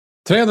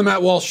Today on the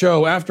Matt Walsh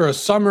Show, after a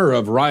summer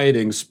of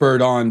rioting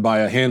spurred on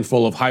by a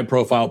handful of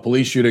high-profile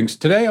police shootings,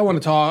 today I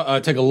want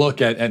to take a look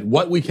at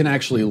what we can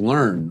actually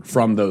learn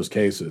from those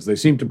cases. They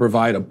seem to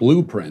provide a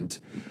blueprint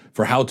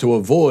for how to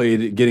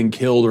avoid getting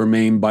killed or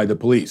maimed by the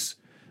police.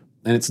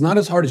 And it's not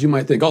as hard as you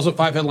might think. Also,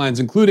 5 headlines,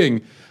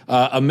 including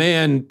a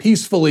man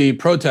peacefully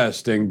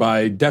protesting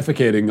by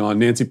defecating on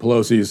Nancy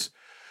Pelosi's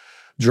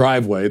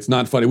driveway. It's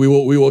not funny. We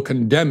will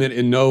condemn it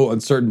in no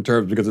uncertain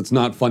terms because it's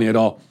not funny at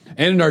all.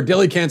 And in our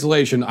daily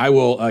cancellation, I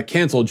will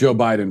cancel Joe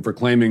Biden for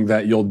claiming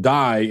that you'll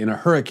die in a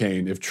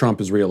hurricane if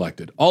Trump is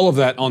reelected. All of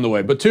that on the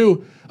way. But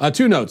two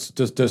notes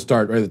just to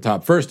start right at the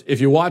top. First, if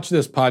you watch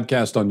this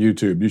podcast on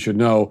YouTube, you should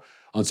know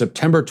on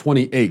September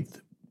 28th,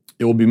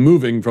 it will be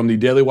moving from the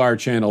Daily Wire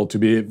channel to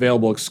be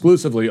available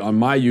exclusively on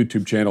my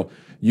YouTube channel,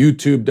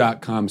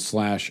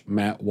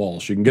 youtube.com/Matt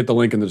Walsh. You can get the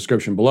link in the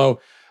description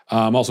below.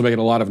 I'm also making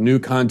a lot of new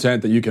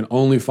content that you can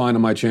only find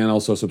on my channel.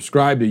 So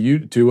subscribe to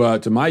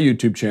my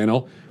YouTube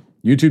channel,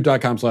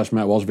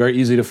 youtube.com/Matt Walsh. Very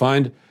easy to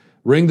find.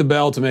 Ring the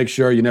bell to make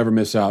sure you never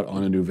miss out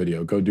on a new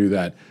video. Go do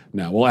that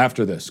now. Well,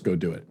 after this, go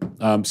do it.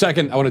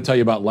 Second, I want to tell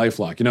you about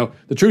LifeLock. You know,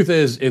 the truth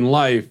is, in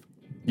life,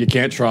 you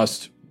can't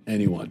trust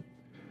anyone.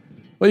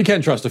 Well, you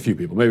can trust a few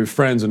people, maybe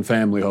friends and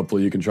family,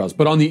 hopefully you can trust.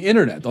 But on the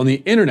internet,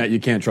 you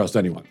can't trust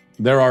anyone.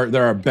 There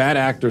are bad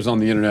actors on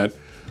the internet,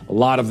 a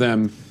lot of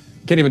them.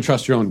 Can't even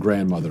trust your own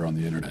grandmother on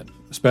the internet,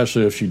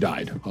 especially if she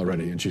died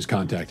already and she's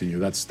contacting you.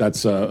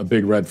 That's a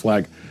big red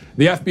flag.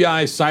 The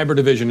FBI Cyber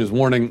Division is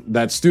warning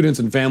that students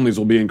and families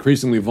will be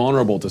increasingly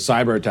vulnerable to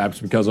cyber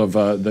attacks because of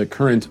the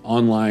current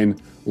online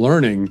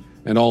learning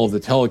and all of the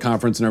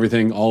teleconference and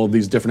everything, all of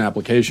these different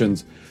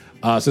applications.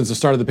 Since the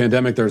start of the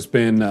pandemic, there's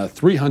been a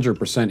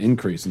 300%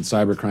 increase in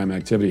cybercrime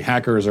activity.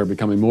 Hackers are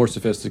becoming more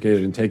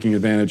sophisticated and taking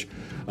advantage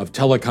of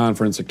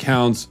teleconference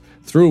accounts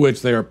through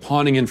which they are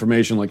pawning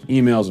information like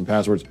emails and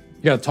passwords.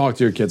 You got to talk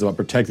to your kids about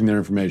protecting their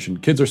information.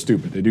 Kids are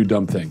stupid. They do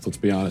dumb things. Let's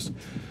be honest.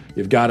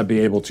 You've got to be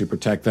able to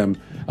protect them.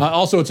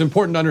 Also, it's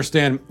important to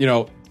understand,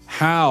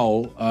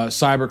 how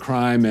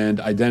cybercrime and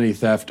identity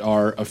theft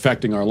are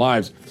affecting our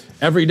lives.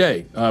 Every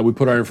day, we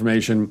put our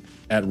information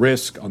at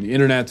risk on the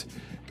internet,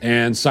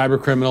 and cyber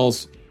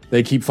criminals,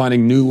 they keep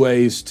finding new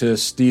ways to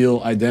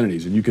steal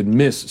identities. And you could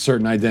miss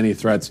certain identity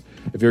threats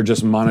if you're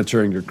just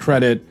monitoring your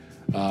credit,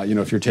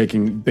 if you're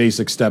taking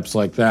basic steps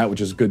like that,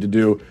 which is good to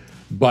do.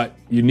 But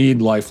you need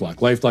LifeLock.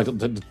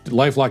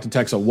 LifeLock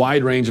detects a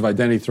wide range of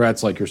identity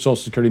threats, like your social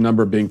security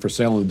number being for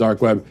sale on the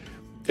dark web.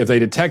 If they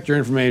detect your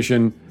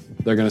information,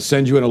 they're going to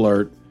send you an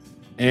alert.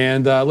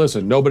 And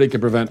listen, nobody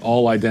can prevent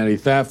all identity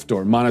theft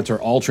or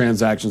monitor all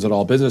transactions at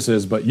all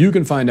businesses, but you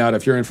can find out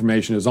if your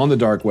information is on the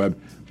dark web.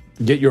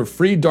 Get your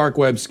free dark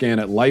web scan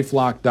at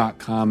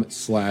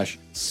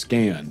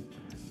lifelock.com/scan.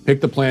 Pick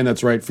the plan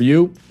that's right for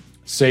you.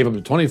 Save up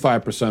to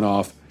 25%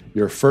 off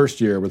your first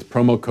year with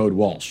promo code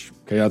Walsh.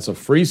 Okay, that's a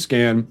free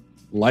scan,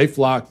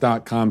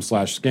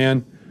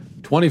 lifelock.com/scan,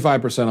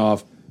 25%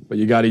 off, but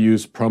you got to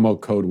use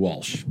promo code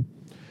Walsh.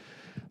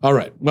 All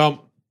right,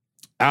 well,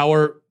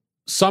 our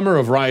summer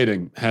of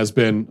rioting has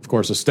been, of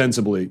course,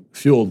 ostensibly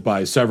fueled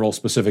by several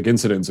specific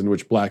incidents in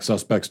which black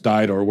suspects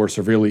died or were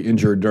severely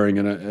injured during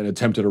an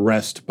attempted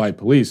arrest by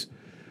police.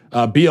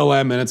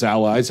 BLM and its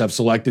allies have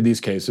selected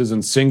these cases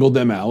and singled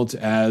them out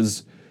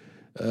as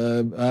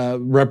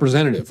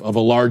representative of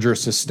a larger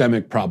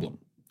systemic problem.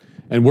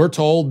 And we're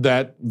told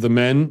that the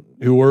men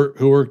who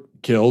were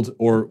killed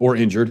or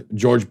injured,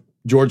 George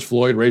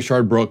Floyd,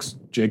 Rayshard Brooks,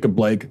 Jacob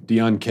Blake,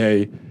 Deon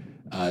Kay,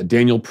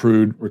 Daniel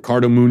Prude,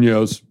 Ricardo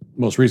Munoz,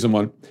 most recent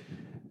one,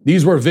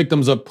 these were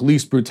victims of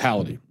police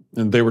brutality,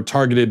 and they were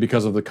targeted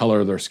because of the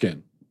color of their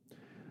skin.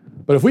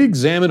 But if we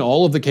examine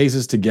all of the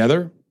cases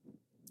together,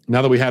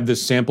 now that we have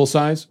this sample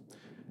size,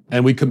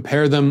 and we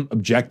compare them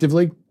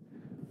objectively,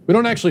 we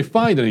don't actually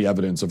find any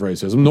evidence of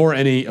racism, nor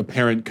any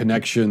apparent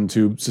connection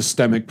to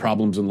systemic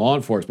problems in law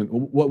enforcement.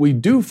 What we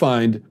do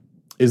find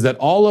is that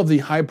all of the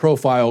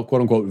high-profile,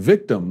 quote-unquote,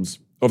 victims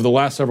over the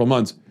last several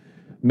months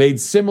made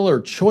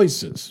similar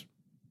choices,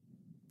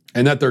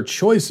 and that their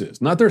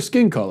choices, not their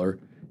skin color,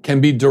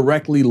 can be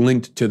directly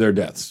linked to their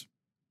deaths.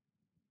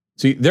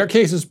 See, their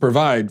cases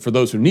provide, for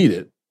those who need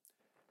it,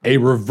 a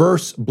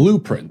reverse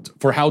blueprint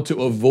for how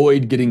to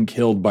avoid getting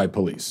killed by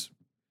police.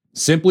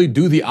 Simply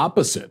do the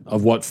opposite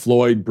of what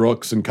Floyd,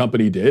 Brooks, and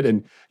company did,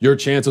 and your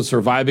chance of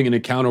surviving an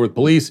encounter with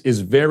police is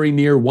very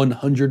near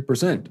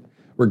 100%,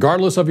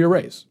 regardless of your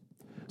race.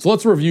 So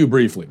let's review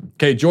briefly.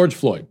 Okay, George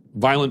Floyd,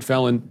 violent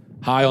felon,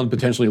 high on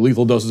potentially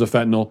lethal doses of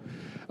fentanyl,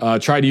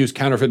 tried to use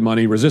counterfeit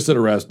money, resisted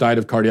arrest, died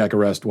of cardiac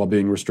arrest while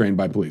being restrained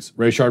by police.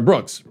 Rayshard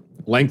Brooks,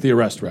 lengthy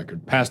arrest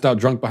record, passed out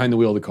drunk behind the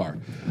wheel of the car,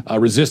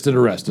 resisted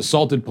arrest,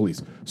 assaulted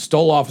police,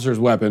 stole officer's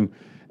weapon,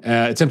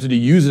 attempted to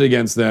use it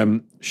against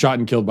them, shot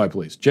and killed by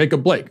police.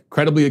 Jacob Blake,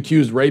 credibly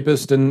accused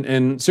rapist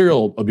and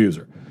serial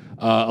abuser,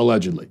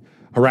 allegedly.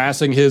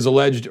 Harassing his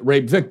alleged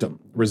rape victim,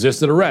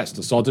 resisted arrest,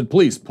 assaulted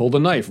police, pulled a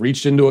knife,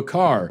 reached into a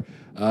car,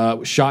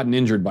 shot and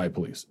injured by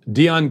police.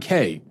 Deon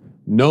Kay,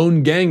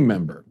 known gang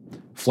member,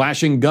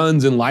 flashing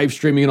guns and live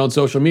streaming it on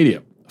social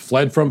media,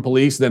 fled from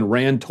police, then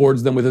ran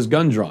towards them with his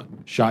gun drawn.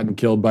 shot and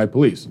killed by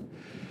police.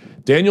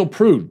 Daniel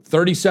Prude,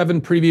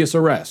 37 previous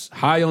arrests,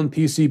 high on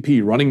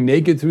PCP, running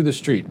naked through the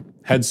street,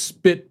 had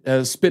spit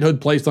hood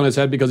placed on his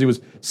head because he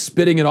was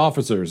spitting at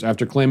officers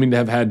after claiming to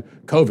have had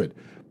COVID.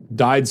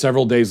 Died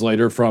several days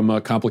later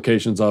from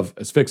complications of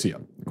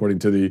asphyxia, according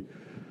to the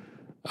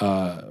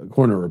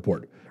coroner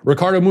report.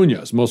 Ricardo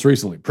Munoz, most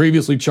recently,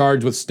 previously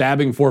charged with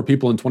stabbing 4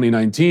 people in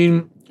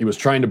 2019. He was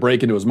trying to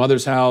break into his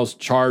mother's house,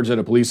 charged at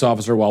a police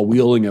officer while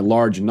wielding a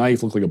large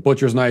knife, looked like a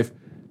butcher's knife,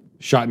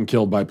 shot and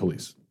killed by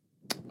police.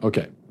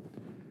 Okay.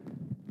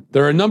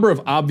 There are a number of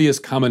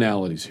obvious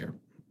commonalities here.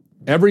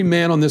 Every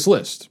man on this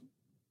list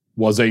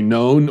was a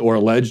known or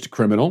alleged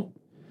criminal.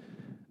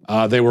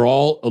 They were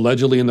all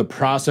allegedly in the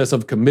process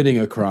of committing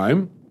a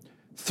crime.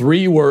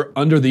 3 were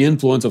under the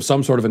influence of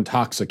some sort of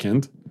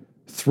intoxicant.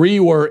 3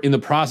 were in the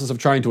process of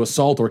trying to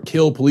assault or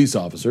kill police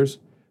officers.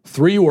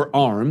 3 were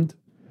armed.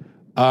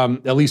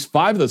 At least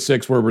 5 of the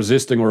 6 were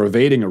resisting or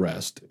evading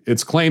arrest.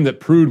 It's claimed that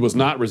Prude was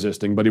not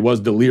resisting, but he was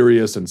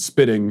delirious and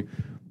spitting.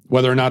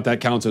 Whether or not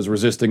that counts as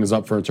resisting is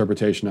up for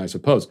interpretation, I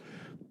suppose.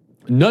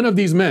 None of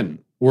these men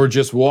were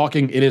just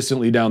walking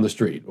innocently down the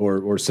street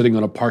or sitting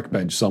on a park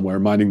bench somewhere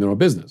minding their own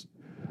business.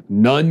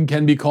 None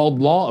can be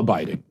called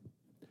law-abiding.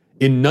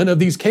 In none of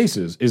these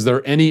cases is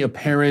there any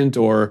apparent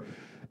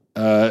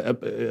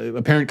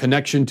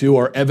connection to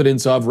or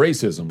evidence of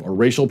racism or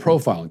racial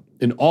profiling.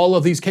 In all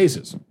of these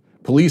cases,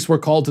 police were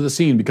called to the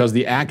scene because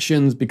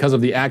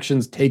of the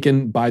actions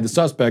taken by the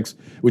suspects,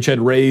 which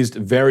had raised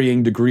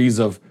varying degrees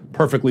of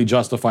perfectly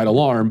justified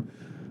alarm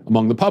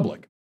among the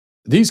public.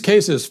 These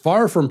cases,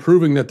 far from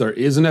proving that there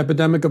is an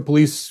epidemic of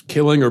police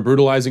killing or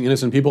brutalizing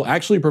innocent people,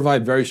 actually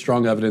provide very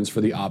strong evidence for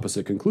the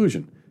opposite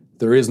conclusion.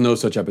 There is no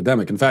such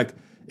epidemic. In fact,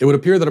 it would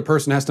appear that a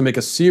person has to make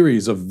a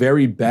series of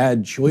very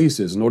bad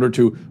choices in order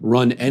to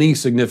run any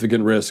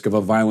significant risk of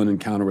a violent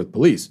encounter with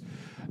police.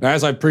 Now,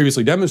 as I've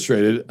previously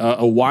demonstrated,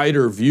 a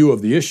wider view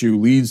of the issue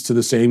leads to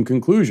the same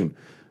conclusion.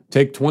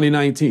 Take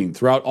 2019.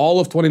 Throughout all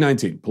of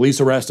 2019, police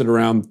arrested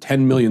around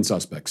 10 million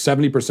suspects.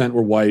 70%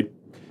 were white,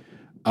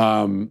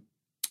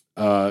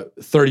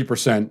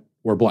 30%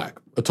 were black.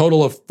 A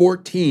total of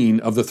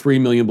 14 of the 3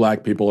 million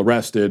black people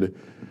arrested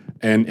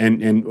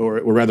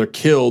or rather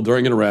killed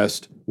during an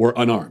arrest were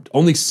unarmed.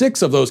 Only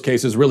 6 of those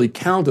cases really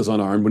count as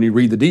unarmed when you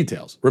read the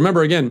details.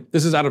 Remember, again,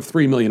 this is out of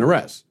 3 million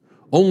arrests.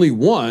 Only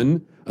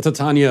 1,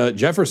 Titania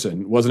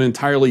Jefferson, was an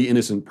entirely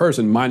innocent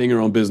person minding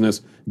her own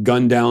business,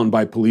 gunned down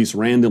by police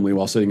randomly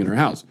while sitting in her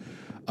house.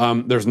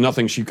 There's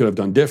nothing she could have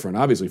done different,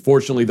 obviously.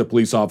 Fortunately, the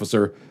police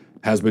officer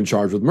has been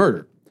charged with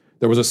murder.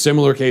 There was a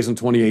similar case in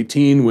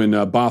 2018 when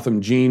Botham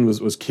Jean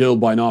was killed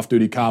by an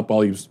off-duty cop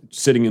while he was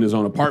sitting in his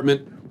own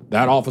apartment.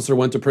 That officer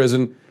went to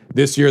prison.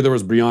 This year there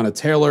was Breonna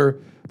Taylor,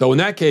 though in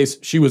that case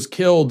she was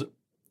killed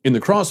in the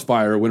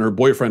crossfire when her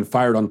boyfriend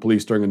fired on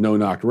police during a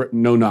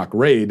no-knock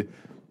raid.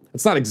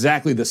 It's not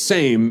exactly the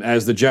same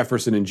as the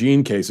Jefferson and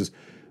Jean cases,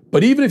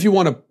 but even if you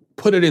want to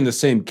put it in the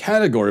same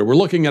category, we're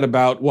looking at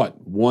about,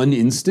 1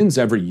 instance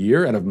every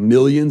year out of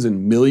millions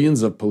and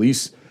millions of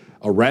police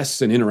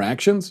arrests and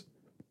interactions?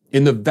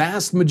 In the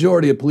vast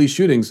majority of police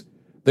shootings,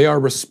 they are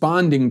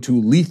responding to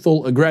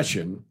lethal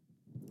aggression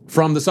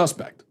from the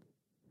suspect.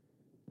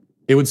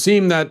 It would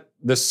seem that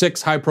the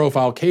 6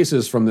 high-profile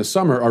cases from this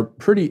summer are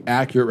pretty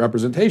accurate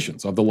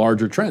representations of the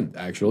larger trend,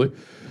 actually.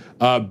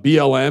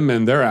 BLM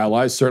and their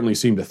allies certainly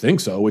seem to think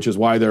so, which is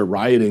why they're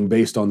rioting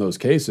based on those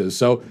cases.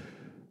 So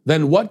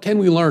then what can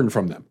we learn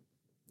from them?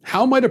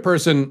 How might a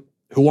person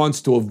who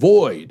wants to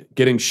avoid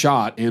getting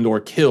shot and or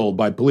killed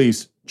by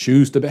police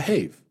choose to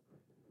behave?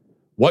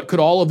 What could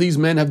all of these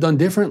men have done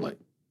differently?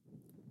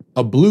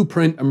 A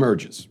blueprint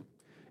emerges.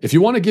 If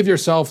you want to give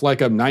yourself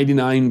like a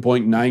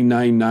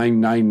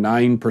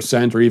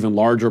 99.99999% or even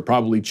larger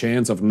probably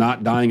chance of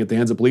not dying at the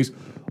hands of police,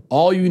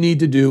 all you need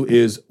to do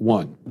is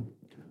 1,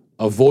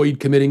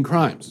 avoid committing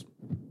crimes.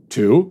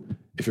 2,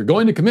 if you're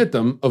going to commit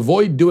them,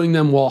 avoid doing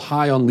them while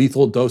high on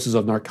lethal doses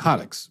of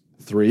narcotics.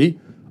 3,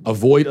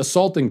 avoid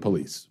assaulting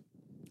police.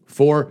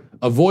 4,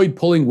 avoid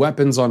pulling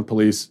weapons on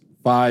police.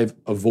 5,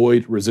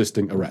 avoid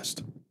resisting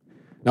arrest.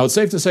 Now, it's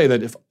safe to say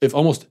that if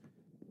almost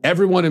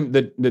everyone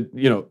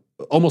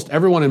almost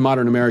everyone in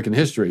modern American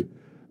history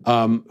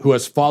who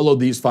has followed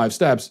these 5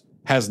 steps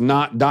has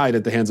not died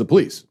at the hands of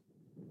police.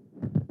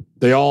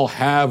 They all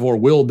have or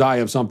will die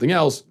of something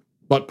else,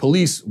 but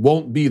police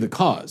won't be the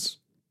cause.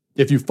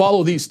 If you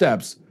follow these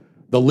steps,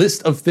 the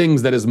list of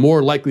things that is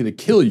more likely to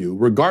kill you,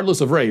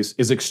 regardless of race,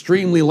 is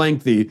extremely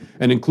lengthy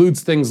and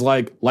includes things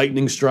like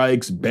lightning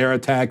strikes, bear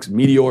attacks,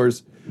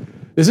 meteors.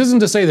 This isn't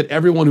to say that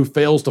everyone who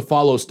fails to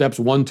follow steps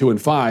 1, 2,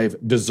 and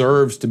 5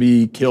 deserves to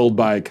be killed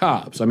by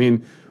cops. I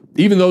mean,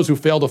 even those who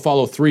fail to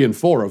follow 3 and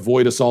 4,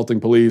 avoid assaulting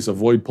police,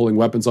 avoid pulling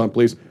weapons on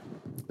police,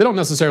 they don't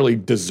necessarily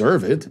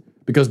deserve it,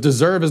 because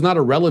deserve is not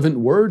a relevant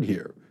word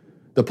here.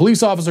 The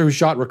police officer who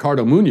shot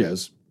Ricardo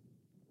Munoz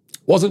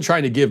wasn't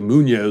trying to give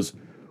Munoz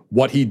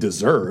what he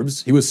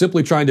deserves. He was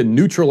simply trying to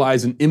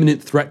neutralize an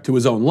imminent threat to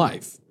his own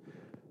life.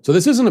 So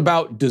this isn't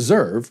about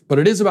deserve, but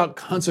it is about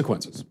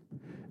consequences.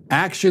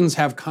 Actions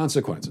have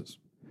consequences.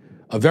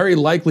 a very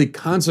likely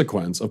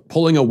consequence of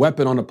pulling a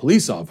weapon on a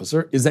police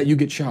officer is that you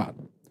get shot.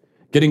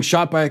 Getting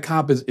shot by a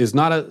cop is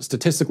not a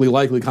statistically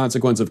likely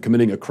consequence of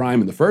committing a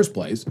crime in the first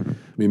place. I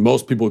mean,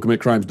 most people who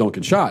commit crimes don't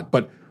get shot,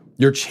 but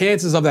your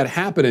chances of that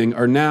happening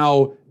are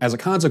now, as a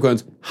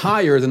consequence,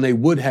 higher than they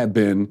would have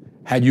been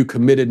had you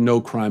committed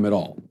no crime at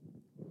all.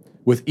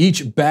 With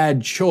each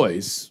bad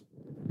choice,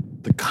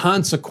 the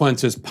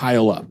consequences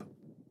pile up,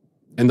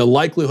 and the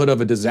likelihood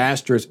of a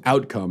disastrous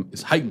outcome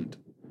is heightened.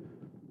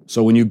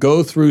 So when you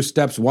go through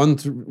steps one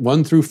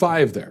through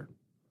 5 there,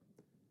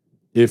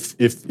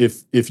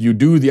 if you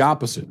do the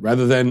opposite,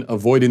 rather than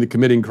avoiding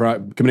committing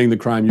the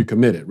crime, you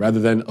commit it. Rather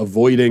than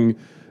avoiding,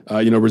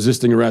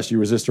 resisting arrest, you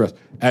resist arrest.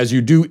 As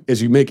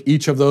you make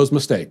each of those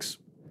mistakes,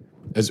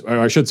 as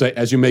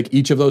you make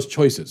each of those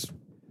choices,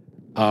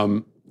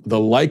 the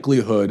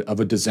likelihood of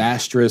a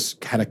disastrous,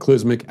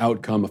 cataclysmic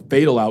outcome, a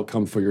fatal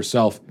outcome for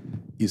yourself,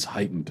 is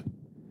heightened.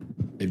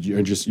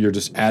 You're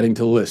just adding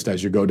to the list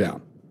as you go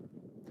down.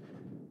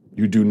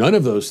 You do none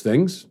of those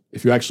things.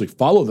 If you actually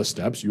follow the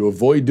steps, you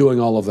avoid doing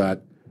all of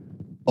that,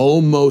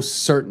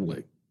 almost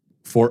certainly,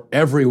 for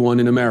everyone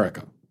in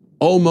America,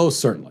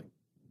 almost certainly,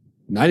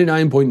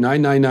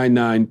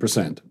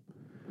 99.9999%,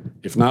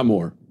 if not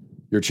more,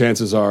 your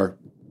chances are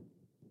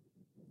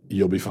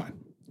you'll be fine.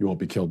 You won't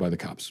be killed by the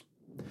cops.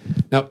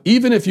 Now,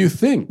 even if you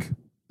think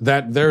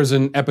that there's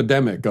an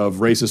epidemic of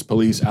racist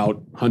police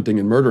out hunting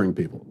and murdering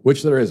people,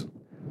 which there isn't,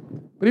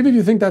 but even if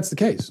you think that's the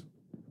case,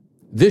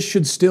 this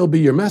should still be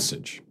your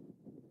message.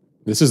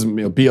 This isn't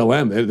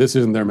BLM. This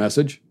isn't their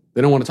message.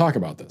 They don't want to talk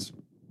about this.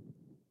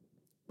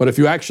 But if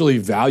you actually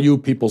value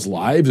people's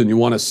lives and you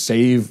want to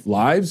save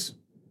lives,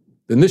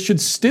 then this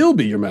should still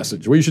be your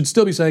message, where you should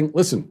still be saying,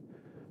 listen,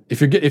 if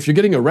you're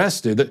getting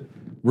arrested,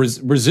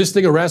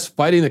 resisting arrest,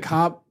 fighting the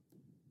cop,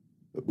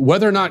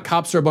 whether or not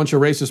cops are a bunch of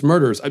racist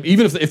murderers,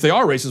 even if they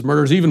are racist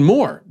murderers, even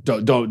more,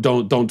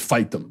 don't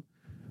fight them.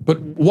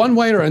 But one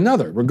way or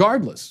another,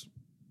 regardless,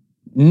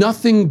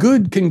 nothing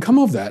good can come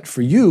of that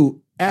for you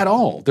at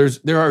all.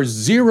 There are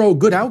zero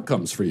good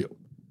outcomes for you,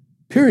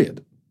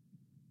 period.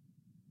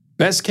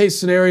 Best case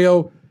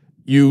scenario,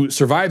 you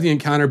survive the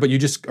encounter, but you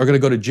just are going to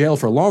go to jail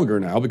for longer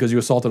now because you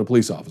assaulted a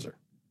police officer.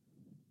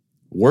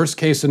 Worst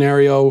case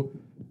scenario,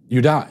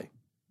 you die.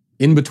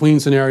 In between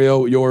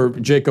scenario, you're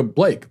Jacob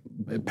Blake,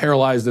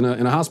 paralyzed in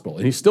a hospital,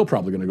 and he's still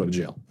probably going to go to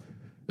jail.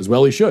 As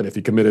well he should if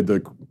he committed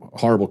the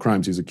horrible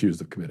crimes he's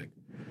accused of committing.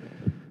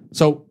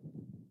 So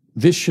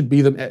this should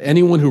be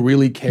anyone who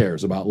really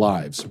cares about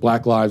lives,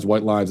 black lives,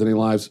 white lives, any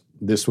lives,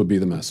 this would be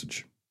the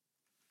message.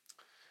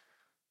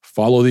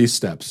 Follow these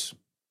steps,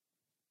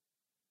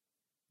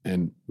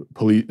 and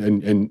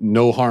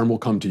no harm will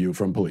come to you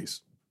from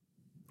police.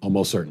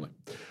 Almost certainly.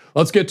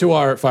 Let's get to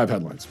our 5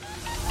 headlines.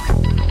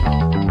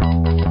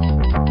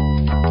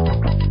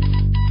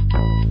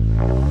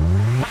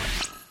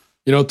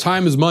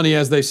 Time is money,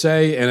 as they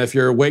say, and if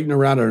you're waiting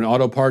around at an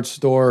auto parts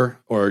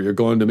store or you're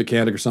going to a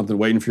mechanic or something,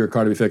 waiting for your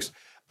car to be fixed,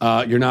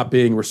 you're not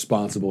being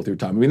responsible with your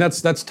time. I mean,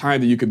 that's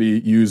time that you could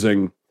be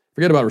using.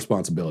 Forget about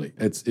responsibility.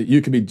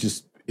 You could be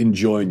just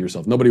enjoying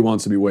yourself. Nobody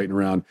wants to be waiting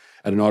around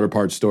at an auto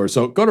parts store.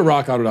 So go to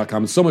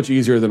rockauto.com. It's so much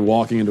easier than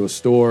walking into a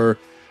store,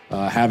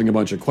 having a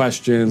bunch of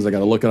questions. I got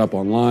to look it up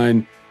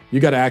online. You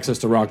got access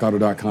to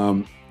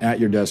rockauto.com at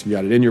your desk. You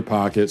got it in your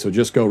pocket. So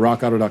just go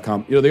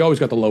rockauto.com. They always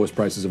got the lowest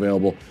prices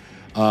available,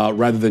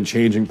 rather than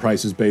changing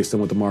prices based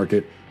on what the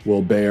market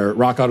will bear.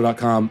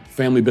 Rockauto.com,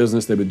 family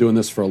business. They've been doing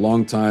this for a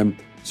long time,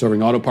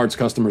 serving auto parts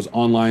customers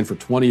online for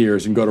 20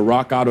 years. You can go to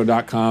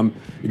rockauto.com.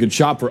 You can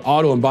shop for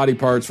auto and body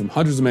parts from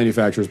hundreds of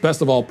manufacturers.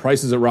 Best of all,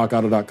 prices at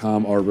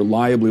rockauto.com are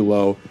reliably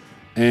low,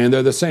 and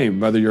they're the same.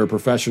 Whether you're a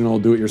professional,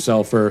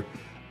 do-it-yourselfer,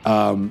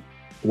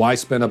 why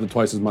spend up to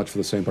twice as much for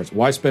the same parts?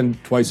 Why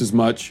spend twice as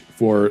much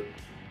for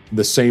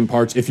the same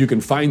parts if you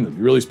can find them?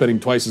 You're really spending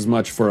twice as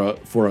much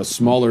for a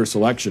smaller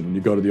selection when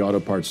you go to the auto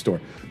parts store.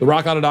 The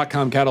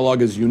rockauto.com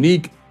catalog is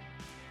unique,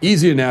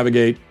 easy to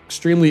navigate,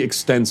 extremely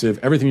extensive,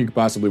 everything you could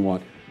possibly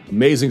want.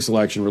 Amazing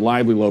selection,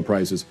 reliably low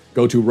prices.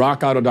 Go to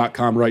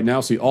rockauto.com right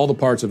now. See all the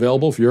parts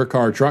available for your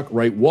car or truck.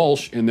 Write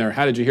Walsh in their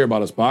How Did You Hear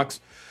About Us box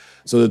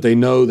so that they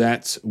know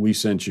that we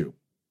sent you.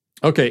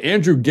 Okay,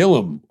 Andrew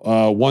Gillum,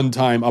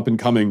 one-time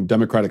up-and-coming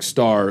Democratic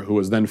star who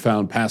was then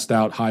found passed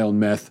out high on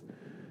meth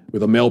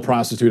with a male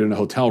prostitute in a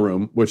hotel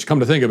room, which, come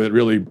to think of it,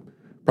 really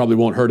probably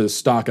won't hurt his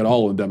stock at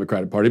all in the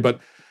Democratic Party. But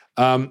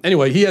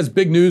anyway, he has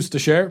big news to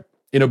share.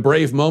 In a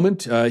brave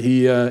moment,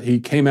 he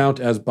came out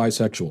as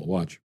bisexual.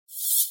 Watch.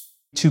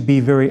 To be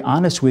very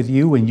honest with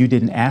you, when you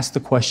didn't ask the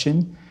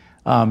question,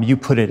 you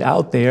put it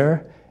out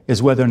there,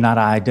 is whether or not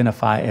I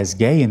identify as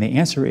gay. And the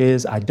answer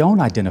is I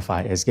don't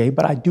identify as gay,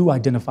 but I do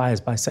identify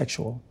as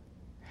bisexual.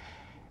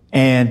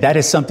 And that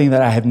is something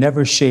that I have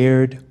never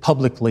shared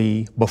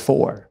publicly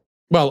before.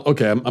 Well,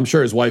 okay, I'm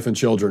sure his wife and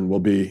children will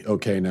be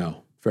okay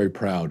now. Very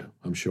proud,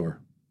 I'm sure,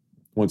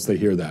 once they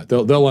hear that.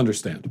 They'll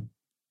understand.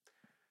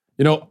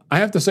 I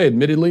have to say,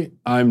 admittedly,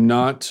 I'm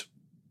not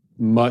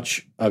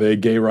much of a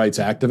gay rights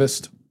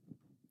activist.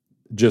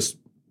 Just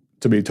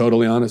to be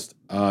totally honest,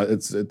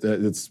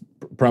 it's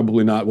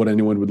probably not what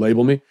anyone would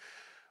label me.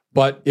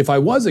 But if I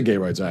was a gay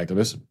rights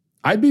activist,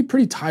 I'd be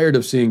pretty tired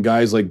of seeing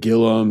guys like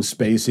Gillum,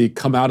 Spacey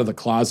come out of the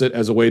closet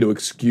as a way to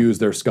excuse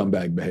their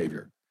scumbag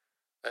behavior.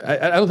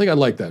 I don't think I'd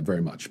like that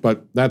very much,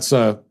 but that's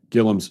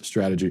Gillum's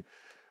strategy.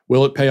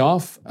 Will it pay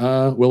off?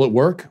 Will it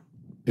work?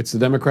 It's the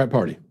Democrat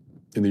Party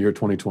in the year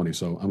 2020,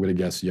 so I'm going to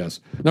guess yes.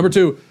 Number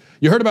two,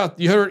 you heard about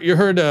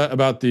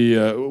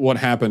the what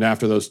happened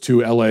after those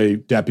two LA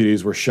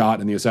deputies were shot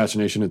in the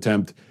assassination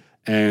attempt,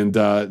 and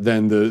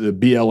then the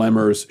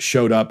BLMers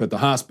showed up at the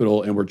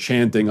hospital and were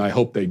chanting, "I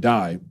hope they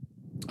die."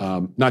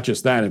 Not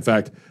just that, in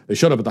fact, they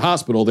showed up at the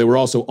hospital. They were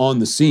also on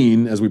the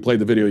scene, as we played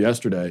the video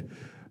yesterday.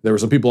 There were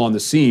some people on the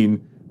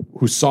scene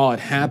who saw it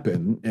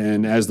happen,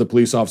 and as the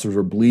police officers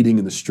were bleeding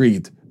in the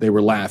street, they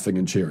were laughing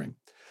and cheering.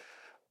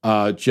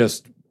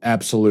 Just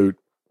absolute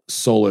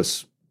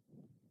soulless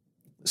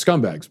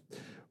scumbags.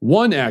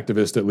 One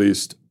activist, at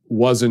least,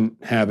 wasn't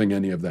having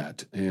any of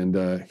that, and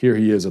here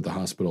he is at the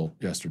hospital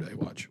yesterday.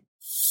 Watch.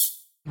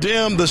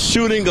 Condemn the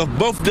shooting of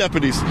both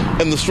deputies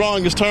in the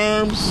strongest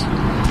terms.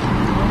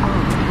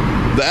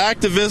 The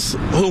activists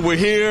who were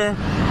here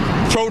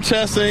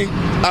protesting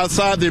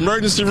outside the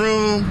emergency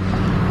room,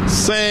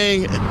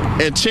 saying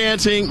and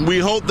chanting, "We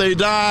hope they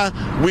die,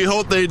 we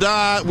hope they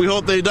die, we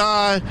hope they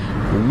die."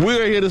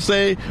 We're here to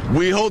say,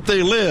 we hope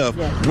they live,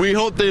 we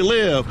hope they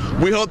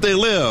live, we hope they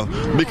live.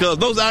 Because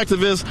those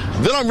activists,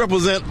 they don't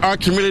represent our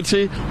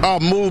community, our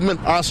movement,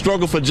 our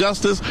struggle for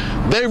justice.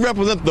 They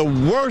represent the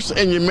worst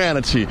in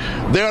humanity.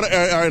 They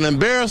are an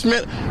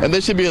embarrassment, and they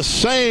should be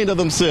ashamed of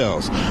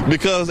themselves.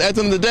 Because at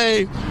the end of the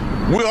day,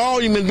 we're all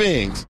human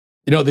beings.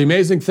 You know, the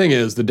amazing thing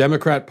is the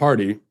Democrat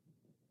Party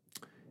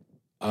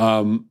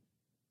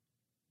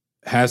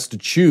has to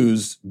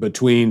choose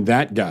between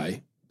that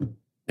guy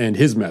and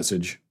his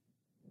message,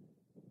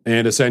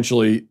 and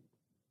essentially,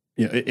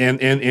 you know,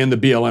 and the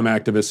BLM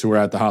activists who are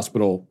at the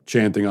hospital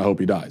chanting, "I hope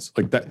he dies."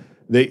 Like that,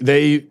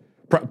 they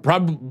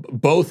probably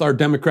both are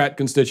Democrat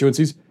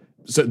constituencies,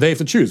 so they have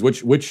to choose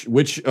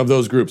which of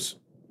those groups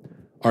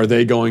are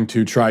they going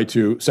to try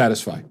to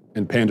satisfy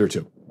and pander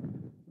to,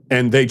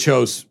 and they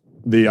chose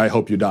the "I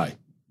hope you die"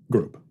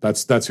 group.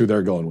 That's who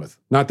they're going with,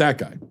 not that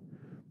guy.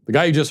 The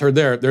guy you just heard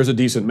there's a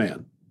decent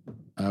man.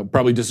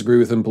 Probably disagree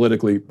with him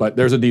politically, but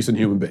there's a decent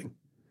human being.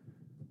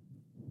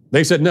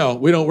 They said, no,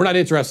 we're not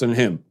interested in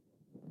him.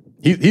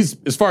 He's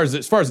as far as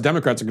the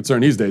Democrats are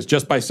concerned these days,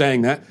 just by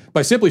saying that,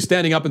 by simply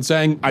standing up and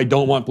saying, "I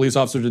don't want police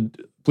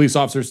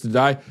officers to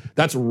die,"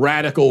 that's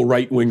radical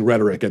right-wing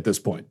rhetoric at this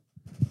point.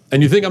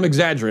 And you think I'm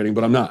exaggerating,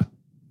 but I'm not.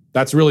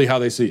 That's really how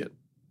they see it.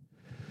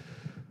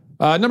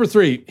 Number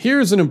three,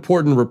 here's an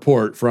important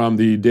report from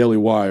the Daily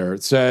Wire.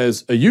 It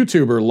says a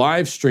YouTuber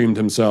live streamed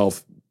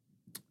himself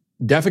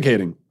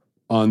defecating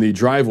on the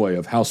driveway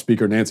of House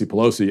Speaker Nancy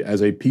Pelosi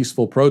as a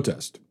peaceful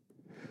protest.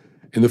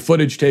 In the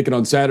footage taken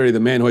on Saturday, the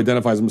man who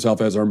identifies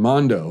himself as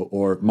Armando,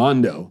 or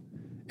Mondo,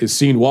 is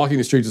seen walking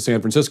the streets of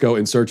San Francisco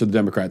in search of the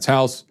Democrat's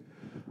house.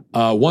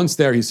 Once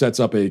there, he sets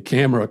up a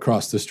camera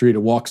across the street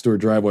and walks to her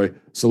driveway,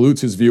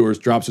 salutes his viewers,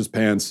 drops his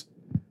pants,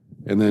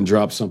 and then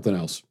drops something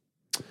else.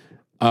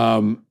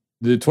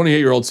 The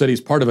 28-year-old said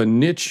he's part of a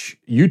niche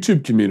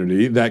YouTube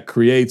community that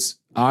creates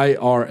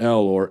IRL,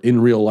 or in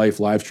real life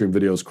live stream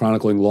videos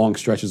chronicling long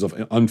stretches of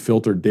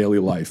unfiltered daily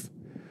life.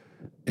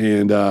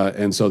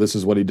 And so this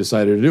is what he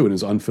decided to do in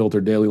his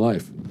unfiltered daily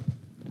life.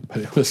 But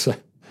it was,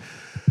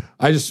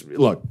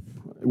 look,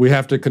 we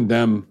have to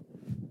condemn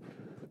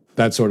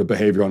that sort of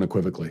behavior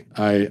unequivocally.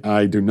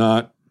 I do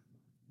not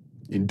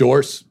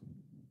endorse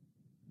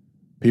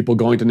people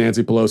going to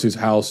Nancy Pelosi's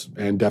house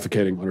and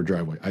defecating on her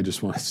driveway. I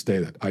just want to say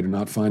that. I do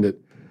not find it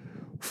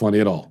funny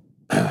at all.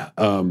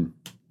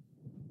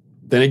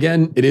 Then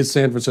again, it is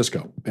San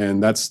Francisco,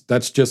 and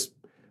that's just,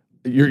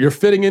 you're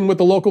fitting in with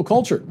the local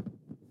culture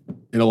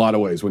in a lot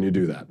of ways when you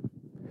do that.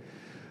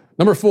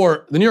 Number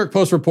four, the New York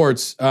Post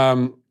reports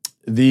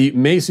the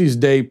Macy's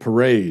Day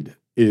Parade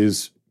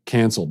is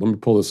canceled. Let me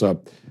pull this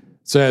up. It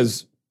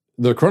says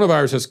the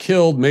coronavirus has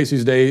killed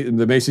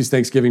the Macy's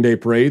Thanksgiving Day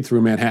Parade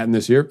through Manhattan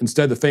this year.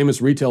 Instead, the famous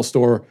retail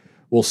store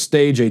will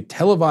stage a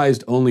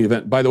televised only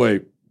event. By the way,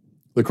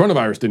 the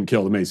coronavirus didn't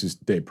kill the Macy's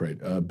Day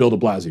Parade. Bill de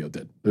Blasio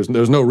did.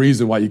 There's no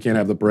reason why you can't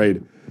have the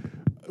parade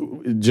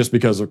just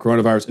because of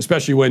coronavirus,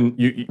 especially when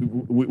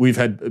we've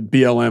had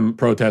BLM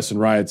protests and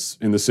riots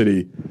in the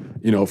city,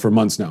 for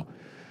months now.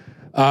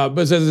 But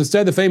it says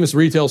instead, the famous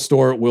retail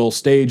store will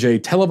stage a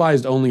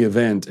televised only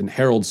event in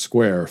Herald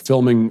Square,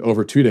 filming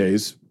over 2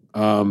 days.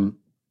 The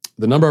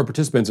number of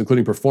participants,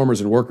 including performers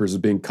and workers, is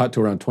being cut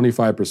to around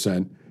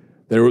 25%.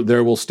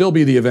 There will still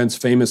be the event's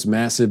famous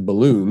massive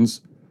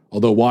balloons,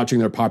 although watching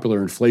their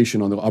popular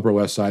inflation on the Upper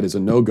West Side is a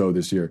no-go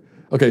this year.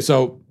 Okay,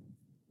 so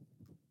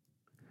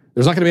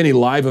there's not going to be any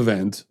live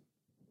event.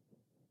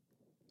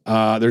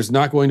 There's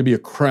not going to be a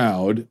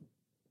crowd.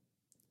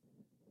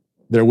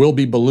 There will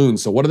be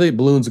balloons. So what are the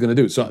balloons going to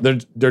do? So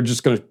they're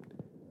just going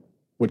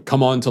to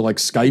come on to like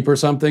Skype or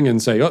something and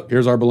say, "Oh,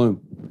 here's our balloon.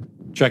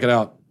 Check it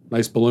out.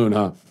 Nice balloon,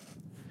 huh?"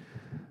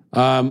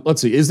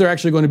 Let's see. Is there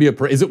actually going to be a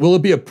parade? Will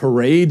it be a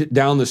parade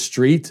down the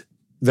street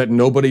that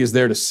nobody is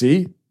there to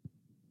see?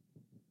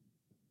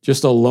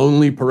 Just a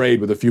lonely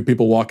parade with a few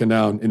people walking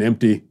down an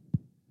empty, it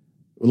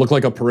would look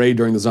like a parade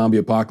during the zombie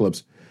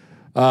apocalypse.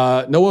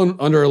 No one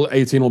under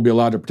 18 will be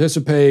allowed to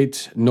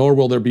participate, nor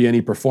will there be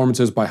any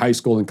performances by high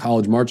school and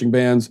college marching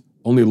bands.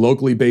 Only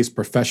locally based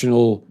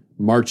professional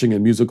marching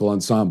and musical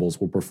ensembles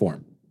will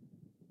perform.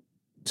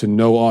 To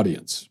no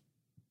audience.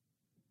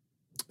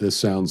 This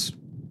sounds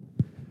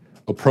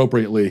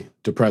appropriately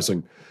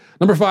depressing.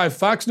 Number 5,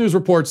 Fox News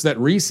reports that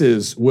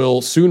Reese's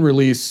will soon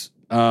release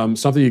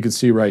something you can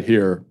see right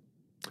here.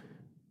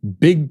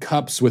 Big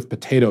cups with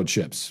potato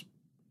chips.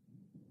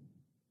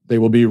 They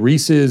will be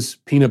Reese's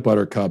peanut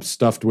butter cups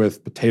stuffed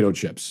with potato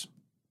chips.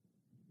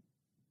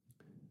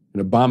 An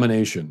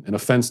abomination, an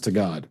offense to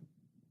God.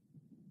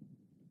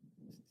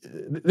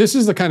 This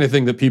is the kind of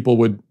thing that people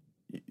would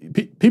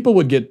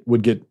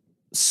get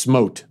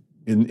smote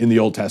in the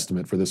Old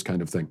Testament for this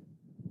kind of thing.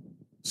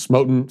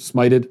 Smoten,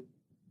 smited.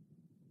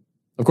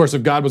 Of course,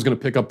 if God was going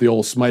to pick up the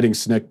old smiting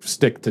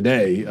stick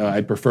today,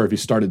 I'd prefer if he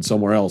started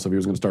somewhere else, if he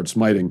was going to start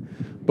smiting.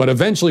 But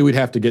eventually we'd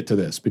have to get to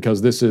this,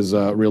 because this is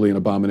really an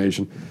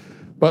abomination.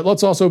 But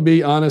let's also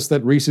be honest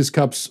that Reese's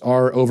Cups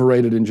are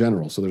overrated in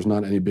general, so there's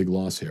not any big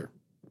loss here.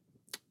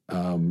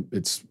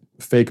 It's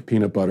fake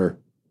peanut butter,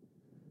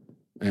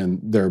 and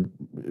they're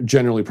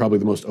generally probably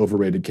the most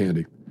overrated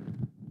candy.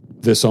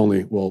 This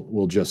only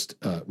will just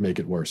make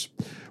it worse.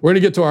 We're going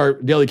to get to our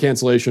daily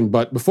cancellation,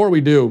 but before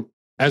we do,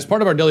 as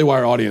part of our Daily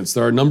Wire audience,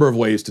 there are a number of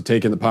ways to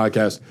take in the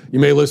podcast. You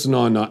may listen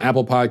on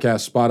Apple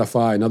Podcasts,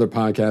 Spotify, another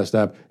podcast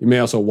app. You may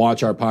also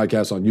watch our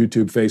podcast on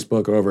YouTube,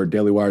 Facebook, or over at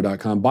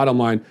dailywire.com. Bottom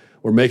line,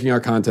 we're making our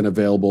content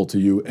available to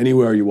you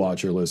anywhere you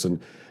watch or listen.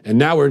 And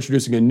now we're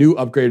introducing a new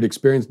upgraded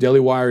experience. Daily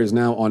Wire is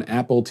now on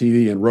Apple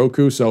TV and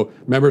Roku, so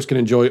members can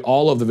enjoy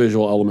all of the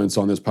visual elements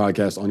on this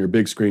podcast on your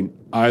big screen,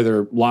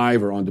 either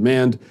live or on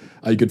demand.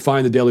 You can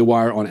find the Daily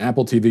Wire on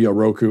Apple TV or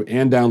Roku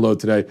and download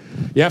today.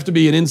 You have to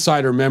be an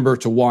insider member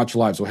to watch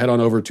live, so head on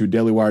over to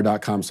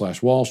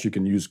dailywire.com/Walsh. You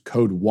can use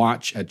code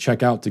WATCH at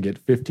checkout to get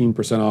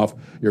 15% off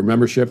your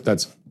membership.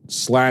 That's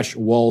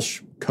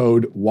 /Walsh,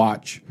 code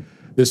WATCH.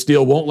 This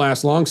deal won't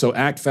last long, so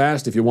act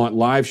fast if you want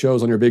live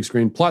shows on your big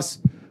screen, plus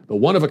the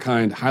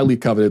one-of-a-kind, highly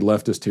coveted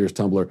Leftist Tears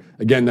tumbler.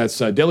 Again, that's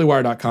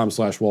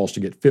dailywire.com/Walsh to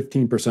get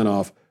 15%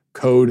 off,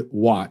 code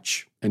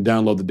WATCH, and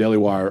download the Daily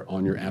Wire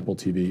on your Apple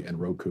TV and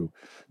Roku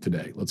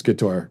today. Let's get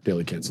to our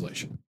daily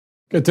cancellation.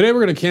 Okay, today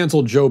we're going to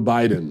cancel Joe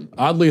Biden.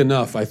 Oddly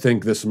enough, I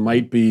think this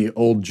might be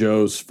old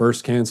Joe's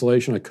first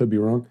cancellation. I could be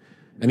wrong.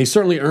 And he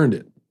certainly earned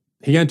it.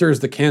 He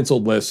enters the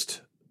canceled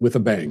list with a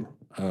bang.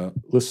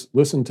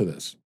 Listen to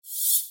this.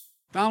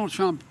 Donald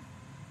Trump's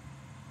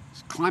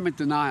climate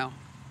denial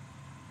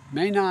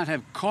may not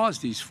have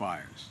caused these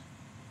fires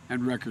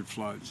and record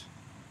floods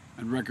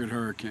and record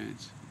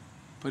hurricanes.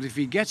 But if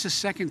he gets a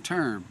second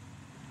term,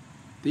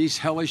 these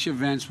hellish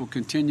events will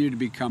continue to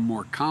become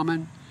more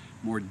common,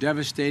 more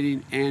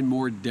devastating, and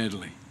more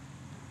deadly.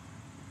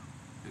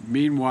 And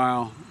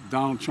meanwhile,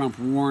 Donald Trump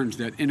warns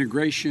that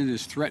integration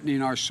is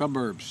threatening our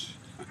suburbs.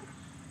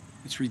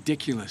 It's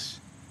ridiculous.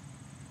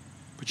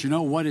 But you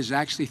know what is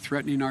actually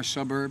threatening our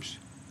suburbs?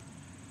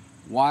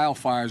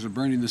 Wildfires are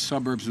burning the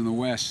suburbs in the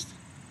West.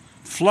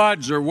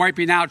 Floods are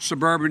wiping out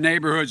suburban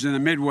neighborhoods in the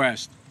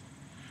Midwest.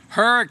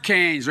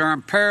 Hurricanes are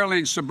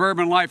imperiling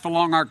suburban life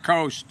along our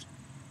coast.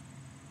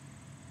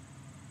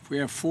 If we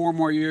have 4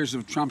 more years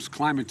of Trump's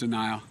climate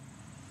denial,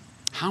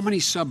 how many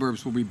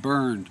suburbs will be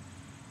burned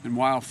in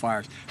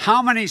wildfires?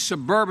 How many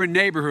suburban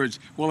neighborhoods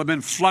will have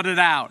been flooded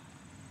out?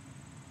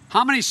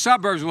 How many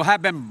suburbs will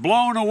have been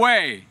blown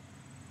away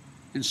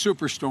in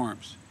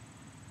superstorms?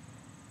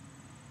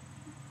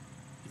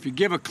 If you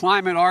give a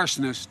climate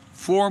arsonist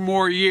 4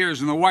 more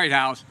years in the White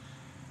House,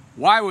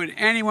 why would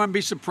anyone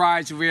be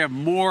surprised if we have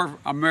more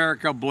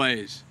America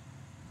ablaze?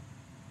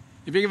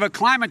 If you give a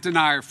climate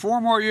denier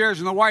 4 more years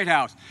in the White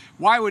House,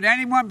 why would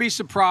anyone be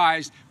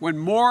surprised when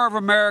more of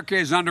America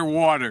is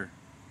underwater?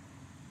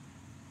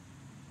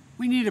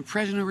 We need a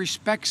president who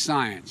respects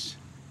science,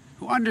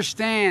 who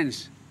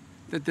understands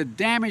that the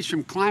damage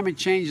from climate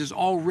change is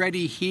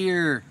already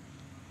here.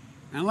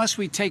 Unless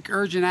we take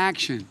urgent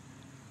action,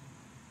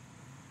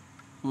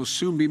 it will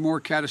soon be more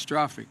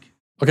catastrophic.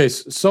 Okay,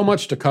 so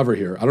much to cover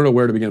here. I don't know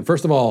where to begin.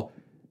 First of all,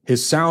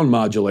 his sound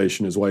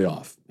modulation is way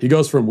off. He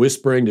goes from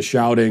whispering to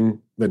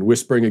shouting, then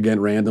whispering again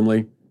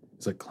randomly.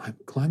 He's like,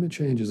 climate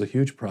change is a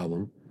huge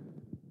problem.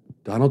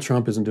 Donald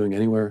Trump isn't doing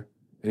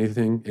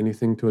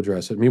anything to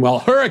address it. Meanwhile,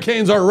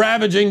 hurricanes are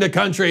ravaging the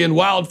country and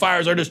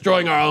wildfires are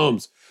destroying our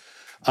homes.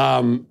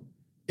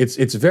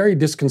 It's very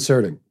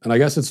disconcerting, and I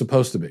guess it's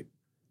supposed to be.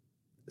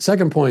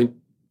 Second point,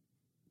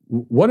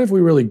 what have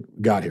we really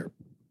got here?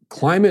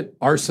 Climate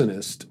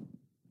arsonist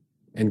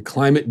and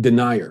climate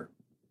denier.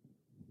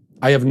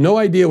 I have no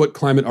idea what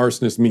climate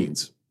arsonist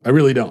means. I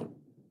really don't.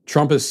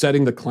 Trump is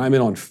setting the climate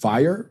on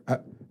fire?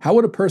 How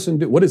would a person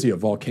do? What is he, a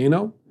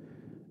volcano?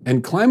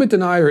 And climate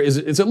denier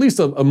it's at least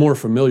a more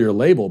familiar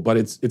label, but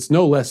it's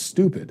no less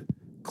stupid.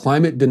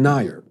 Climate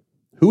denier.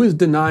 Who is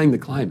denying the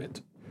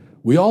climate?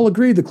 We all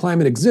agree the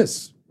climate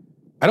exists.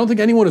 I don't think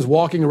anyone is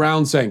walking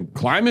around saying,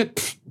 climate?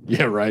 Pfft,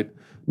 yeah, right.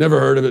 Never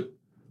heard of it.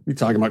 We're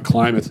talking about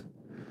climate.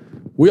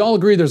 We all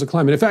agree there's a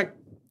climate. In fact,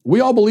 we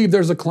all believe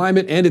there's a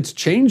climate and it's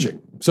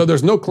changing. So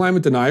there's no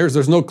climate deniers,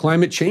 there's no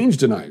climate change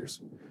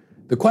deniers.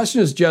 The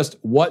question is just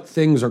what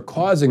things are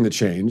causing the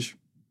change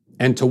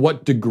and to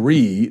what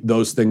degree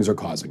those things are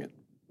causing it.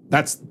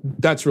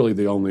 That's really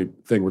the only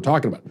thing we're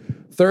talking about.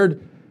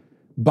 Third,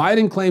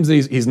 Biden claims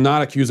that he's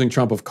not accusing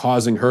Trump of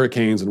causing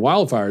hurricanes and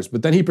wildfires,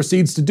 but then he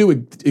proceeds to do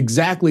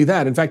exactly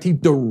that. In fact, he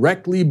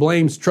directly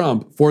blames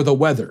Trump for the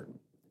weather.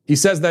 He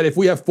says that if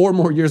we have 4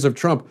 more years of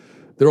Trump,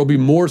 there will be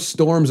more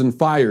storms and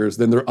fires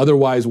than there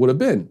otherwise would have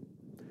been.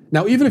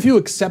 Now, even if you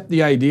accept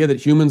the idea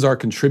that humans are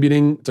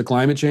contributing to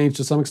climate change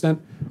to some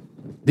extent,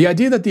 the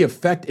idea that the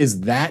effect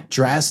is that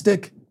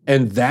drastic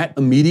and that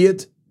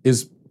immediate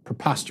is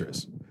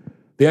preposterous.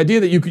 The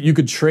idea that you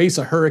could trace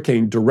a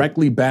hurricane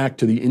directly back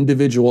to the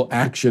individual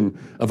action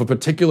of a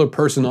particular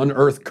person on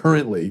Earth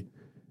currently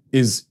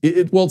is,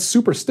 it's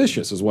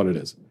superstitious is what it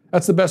is.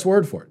 That's the best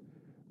word for it.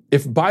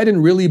 If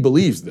Biden really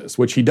believes this,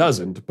 which he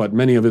doesn't, but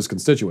many of his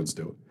constituents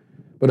do,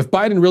 but if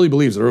Biden really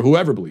believes it, or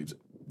whoever believes it,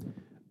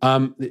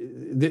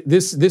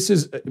 this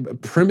is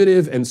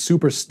primitive and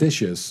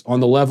superstitious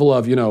on the level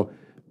of,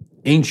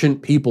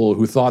 ancient people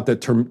who thought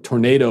that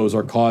tornadoes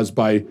are caused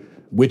by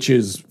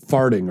witches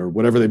farting or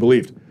whatever they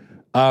believed.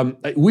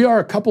 We are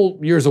a couple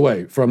years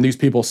away from these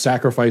people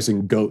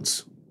sacrificing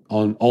goats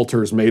on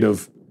altars made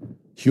of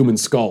human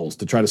skulls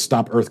to try to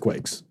stop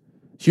earthquakes.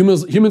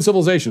 Human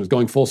civilization is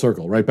going full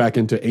circle, right back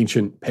into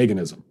ancient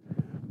paganism.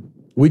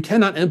 We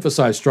cannot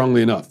emphasize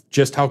strongly enough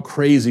just how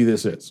crazy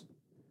this is.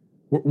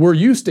 We're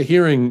used to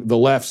hearing the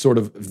left sort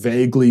of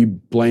vaguely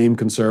blame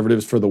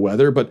conservatives for the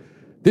weather, but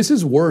this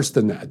is worse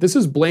than that. This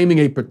is blaming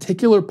a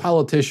particular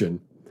politician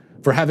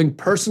for having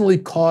personally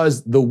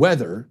caused the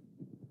weather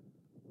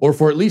or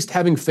for at least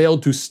having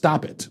failed to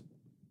stop it.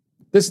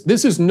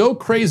 This is no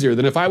crazier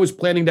than if I was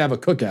planning to have a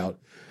cookout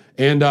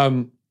and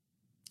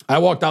I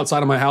walked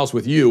outside of my house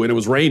with you and it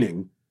was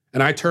raining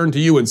and I turned to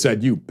you and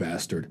said, "You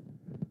bastard.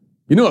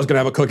 You knew I was gonna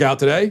have a cookout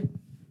today."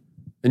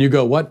 And you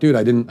go, "What, dude?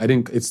 I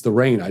didn't, it's the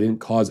rain. I didn't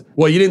cause it."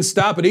 "Well, you didn't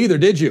stop it either,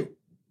 did you?"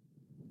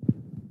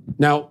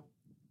 Now,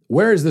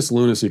 where is this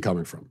lunacy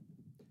coming from?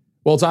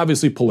 Well, it's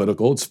obviously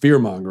political. It's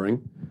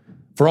fear-mongering.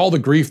 For all the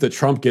grief that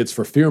Trump gets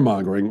for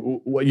fear-mongering,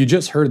 what you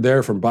just heard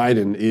there from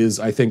Biden is,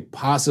 I think,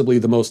 possibly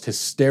the most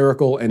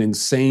hysterical and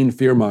insane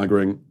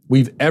fear-mongering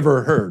we've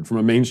ever heard from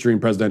a mainstream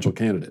presidential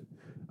candidate.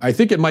 I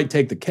think it might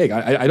take the cake.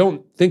 I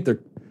don't think there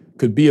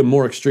could be a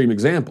more extreme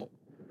example.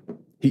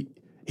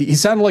 He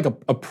sounded like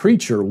a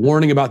preacher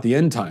warning about the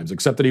end times,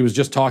 except that he was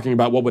just talking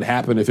about what would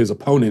happen if his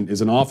opponent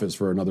is in office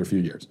for another few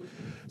years.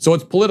 So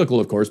it's political,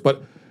 of course,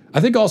 but I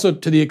think also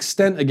to the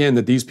extent, again,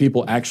 that these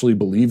people actually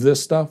believe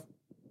this stuff,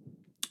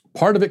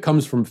 part of it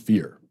comes from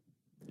fear.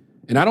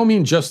 And I don't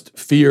mean just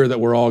fear that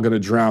we're all going to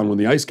drown when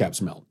the ice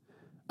caps melt.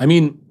 I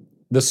mean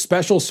the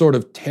special sort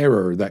of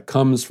terror that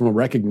comes from a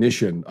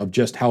recognition of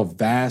just how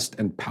vast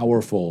and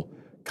powerful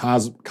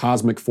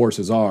cosmic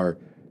forces are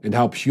and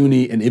how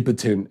puny and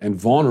impotent and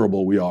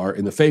vulnerable we are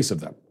in the face of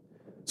them.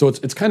 So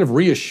it's kind of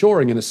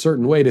reassuring in a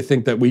certain way to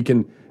think that we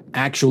can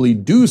actually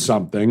do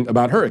something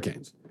about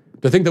hurricanes.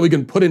 To think that we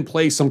can put in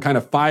place some kind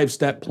of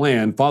 5-step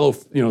plan, follow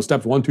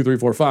steps 1, 2, 3,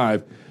 4,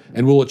 5,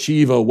 and we'll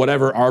achieve a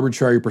whatever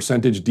arbitrary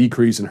percentage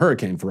decrease in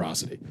hurricane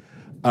ferocity.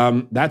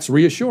 That's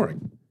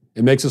reassuring.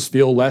 It makes us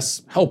feel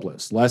less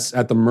helpless, less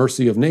at the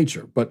mercy of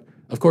nature. But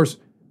of course,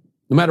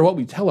 no matter what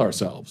we tell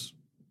ourselves,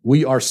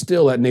 we are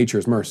still at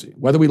nature's mercy,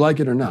 whether we like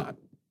it or not.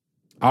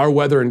 Our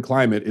weather and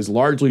climate is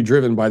largely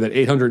driven by that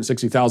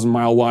 860,000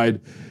 mile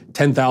wide,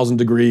 10,000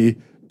 degree,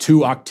 2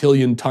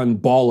 octillion ton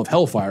ball of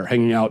hellfire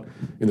hanging out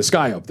in the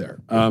sky up there.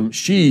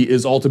 She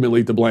is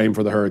ultimately to blame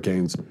for the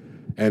hurricanes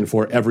and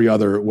for every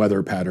other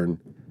weather pattern.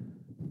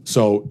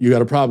 So you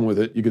got a problem with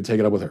it, you could take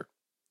it up with her.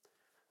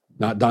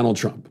 Not Donald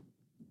Trump.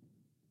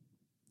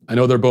 I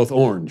know they're both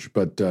orange,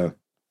 but sorry,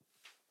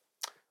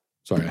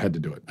 I had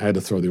to do it. I had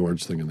to throw the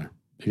orange thing in there.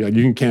 You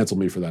can cancel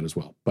me for that as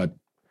well. But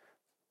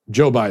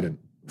Joe Biden,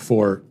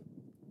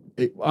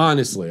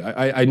 honestly,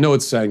 I know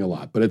it's saying a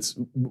lot, but that's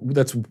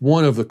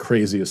one of the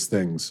craziest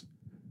things.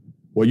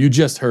 What you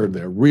just heard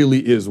there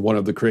really is one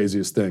of the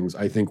craziest things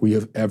I think we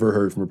have ever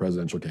heard from a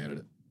presidential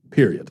candidate,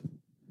 period.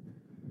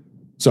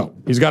 So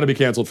he's got to be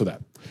canceled for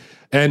that.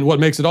 And what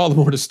makes it all the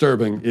more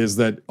disturbing is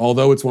that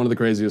although it's one of the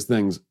craziest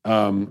things,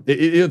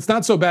 it's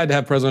not so bad to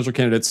have presidential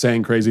candidates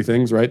saying crazy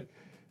things, right?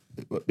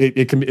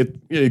 It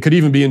could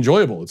even be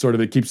enjoyable.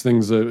 It keeps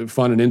things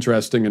fun and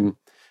interesting and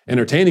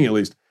entertaining at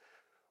least.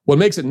 What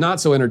makes it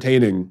not so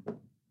entertaining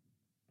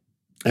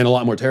and a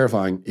lot more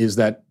terrifying is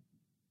that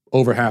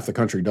over half the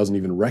country doesn't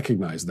even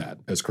recognize that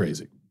as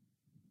crazy.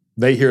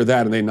 They hear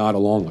that and they nod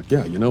along like,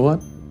 yeah, you know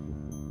what?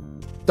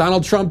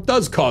 Donald Trump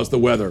does cause the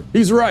weather.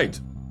 He's right.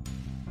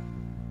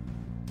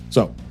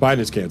 So Biden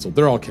is canceled.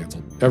 They're all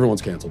canceled.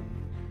 Everyone's canceled.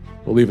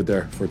 We'll leave it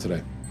there for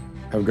today.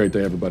 Have a great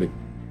day, everybody.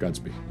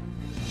 Godspeed.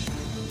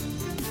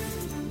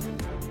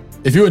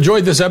 If you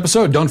enjoyed this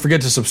episode, don't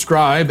forget to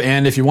subscribe.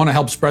 And if you want to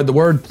help spread the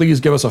word, please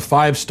give us a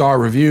 5-star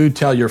review.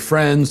 Tell your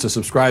friends to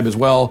subscribe as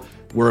well.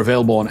 We're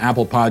available on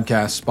Apple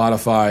Podcasts,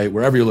 Spotify,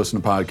 wherever you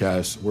listen to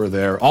podcasts, we're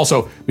there.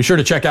 Also, be sure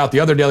to check out the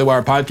other Daily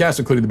Wire podcasts,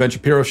 including The Ben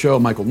Shapiro Show,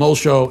 Michael Knowles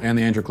Show, and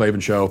The Andrew Klavan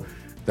Show.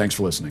 Thanks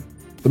for listening.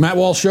 The Matt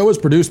Walsh Show is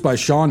produced by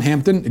Sean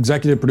Hampton,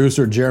 executive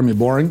producer Jeremy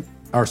Boring.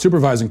 Our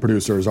supervising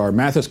producers are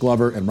Mathis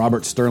Glover and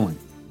Robert Sterling.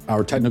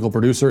 Our technical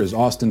producer is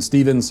Austin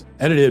Stevens,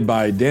 edited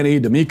by Danny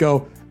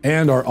D'Amico,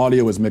 and our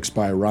audio is mixed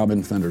by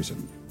Robin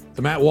Fenderson.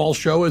 The Matt Walsh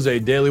Show is a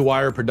Daily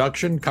Wire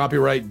production,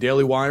 copyright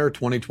Daily Wire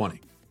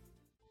 2020.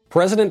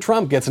 President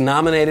Trump gets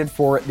nominated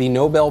for the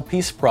Nobel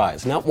Peace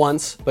Prize, not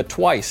once, but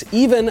twice.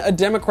 Even a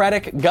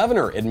Democratic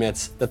governor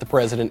admits that the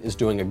president is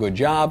doing a good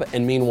job,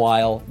 and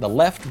meanwhile, the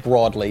left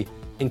broadly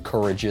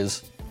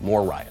encourages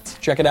more riots.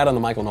 Check it out on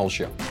The Michael Knowles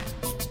Show.